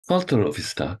Fáilte of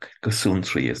Isteach go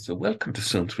Suantraí. So welcome to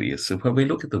Suantraí, so where we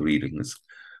look at the readings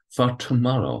for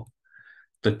tomorrow,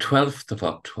 the 12th of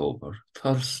October,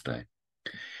 Thursday.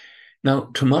 Now,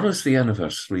 tomorrow is the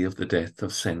anniversary of the death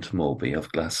of Saint Mobhí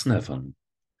of Glasnevin,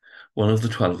 one of the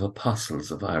 12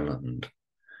 apostles of Ireland.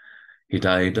 He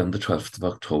died on the 12th of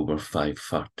October,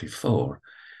 544.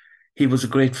 He was a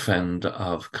great friend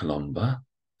of Columba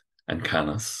and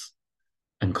Canice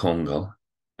and Comgall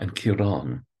and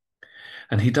Ciarán.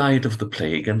 And he died of the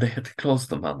plague, and they had to close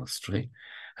the monastery.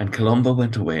 And Columba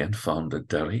went away and founded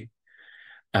Derry,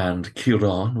 and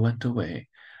Ciarán went away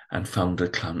and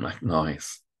founded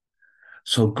Clonmacnoise.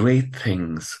 So great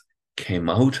things came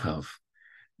out of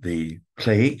the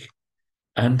plague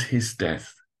and his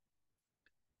death.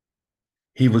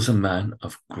 He was a man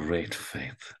of great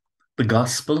faith. The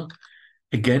gospel,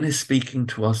 again, is speaking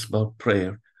to us about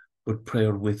prayer, but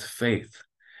prayer with faith,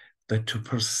 that to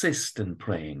persist in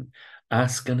praying,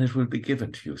 ask and it will be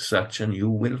given to you, search and you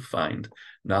will find,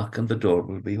 knock and the door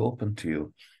will be open to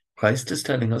you. Christ is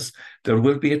telling us there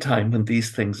will be a time when these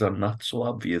things are not so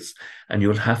obvious, and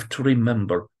you'll have to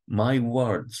remember my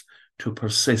words to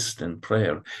persist in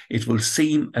prayer. It will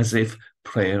seem as if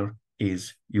prayer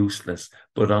is useless,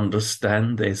 but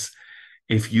understand this: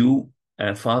 if you,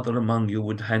 a father among you,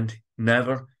 would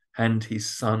never hand his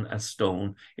son a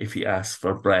stone if he asks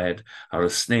for bread, or a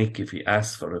snake if he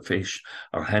asks for a fish,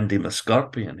 or hand him a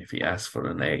scorpion if he asks for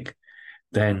an egg,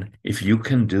 then if you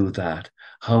can do that,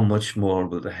 how much more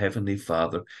will the Heavenly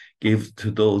Father give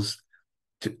to those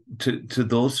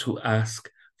who ask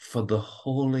for the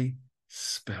Holy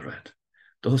Spirit,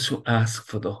 those who ask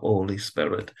for the Holy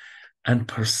Spirit and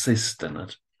persist in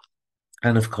it.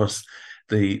 And of course,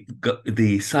 the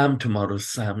psalm tomorrow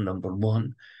is Psalm number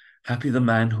 1. Happy the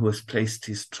man who has placed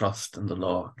his trust in the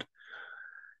Lord.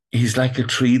 He's like a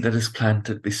tree that is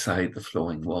planted beside the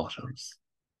flowing waters.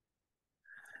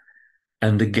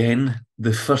 And again,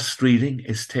 the first reading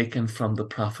is taken from the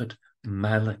prophet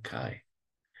Malachi.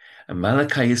 And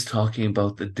Malachi is talking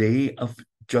about the day of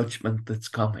judgment that's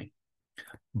coming.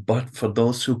 But for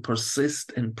those who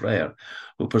persist in prayer,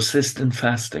 who persist in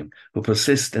fasting, who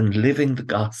persist in living the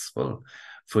gospel,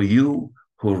 for you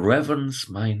who reverence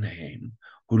my name,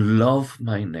 who love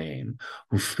my name,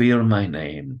 who fear my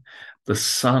name, the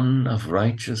Sun of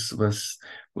Righteousness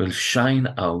will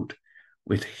shine out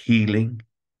with healing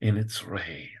in its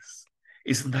rays.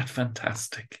 Isn't that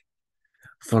fantastic?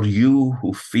 For you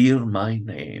who fear my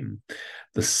name,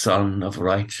 the Sun of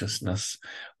Righteousness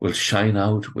will shine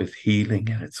out with healing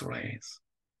in its rays.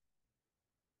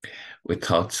 With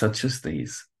thoughts such as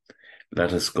these,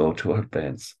 let us go to our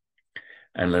beds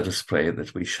and let us pray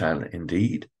that we shall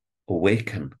indeed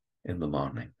awaken in the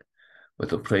morning with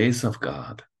the praise of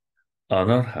God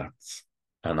on our hearts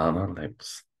and on our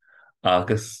lips.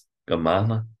 Agus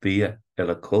gamana via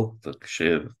elakotach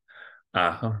shiv,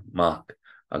 ahar mak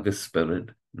agus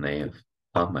spirit nave.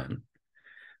 Amen.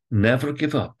 Never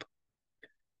give up.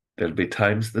 There'll be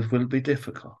times that will be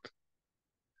difficult,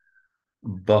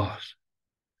 but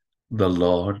the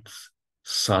Lord's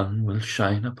sun will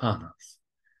shine upon us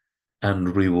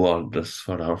and reward us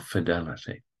for our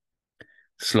fidelity.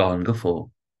 Slán go fóill.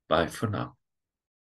 Bye for now.